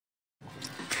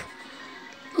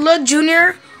Look,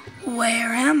 Junior.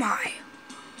 Where am I?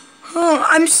 Huh,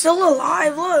 I'm still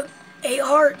alive. Look. 8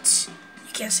 hearts.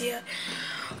 You can't see it.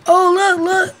 Oh,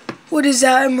 look. What is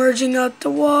that emerging out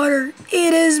the water?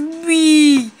 It is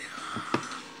me.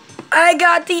 I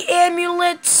got the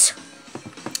amulets.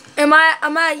 I'm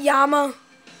at Yama.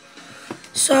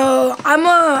 So I'm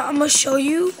gonna show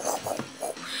you.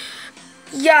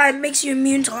 Yeah, it makes you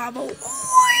immune to lava.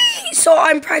 So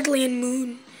I'm practically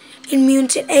immune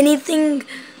to anything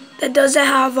that doesn't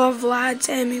have a Vlad's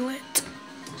amulet.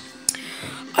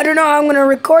 I don't know how I'm gonna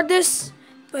record this,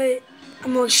 but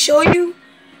I'm gonna show you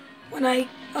when I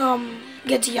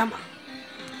get to Yama.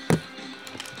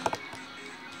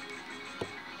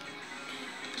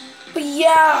 But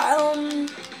yeah,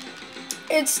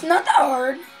 it's not that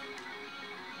hard.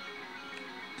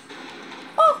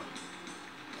 Oh,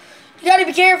 you gotta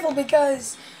be careful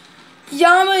because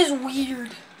Yama is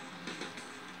weird.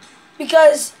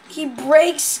 Because he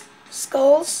breaks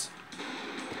skulls.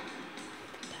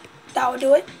 That would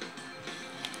do it.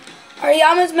 Alright,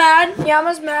 Yama's mad.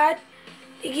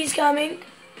 Think he's coming.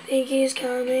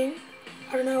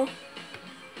 I don't know.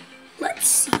 Let's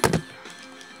see.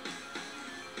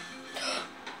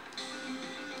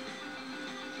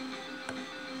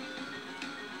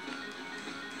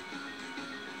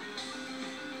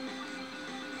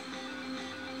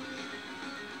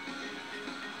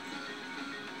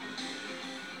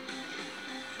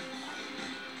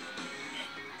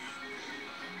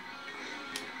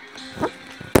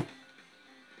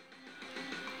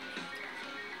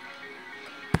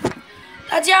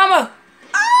 That's Yama!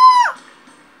 Ah!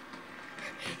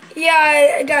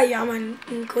 Yeah, I got Yama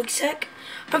in quick sec.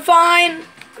 I'm fine.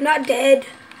 I'm not dead.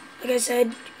 Like I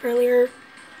said earlier,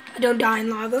 I don't die in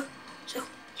lava. So,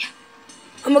 yeah.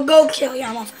 I'm gonna go kill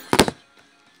Yama first.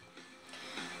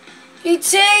 He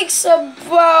takes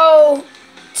about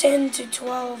 10 to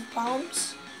 12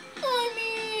 bombs. I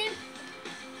mean,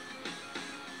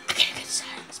 I can't get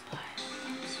satisfied.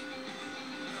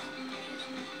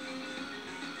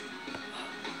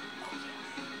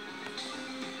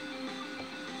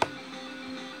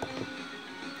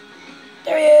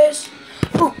 There he is.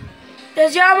 Ooh,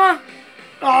 there's Yama.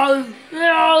 Oh,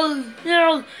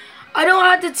 no. I don't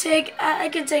have to take, I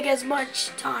can take as much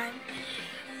time.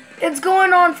 It's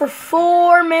going on for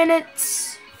 4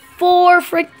 minutes. 4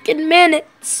 freaking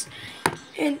minutes.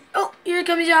 And, oh, here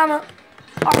comes Yama.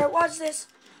 Alright, watch this.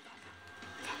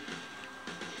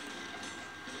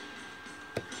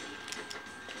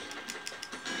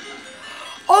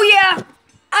 Oh, yeah.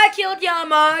 I killed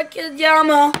Yama.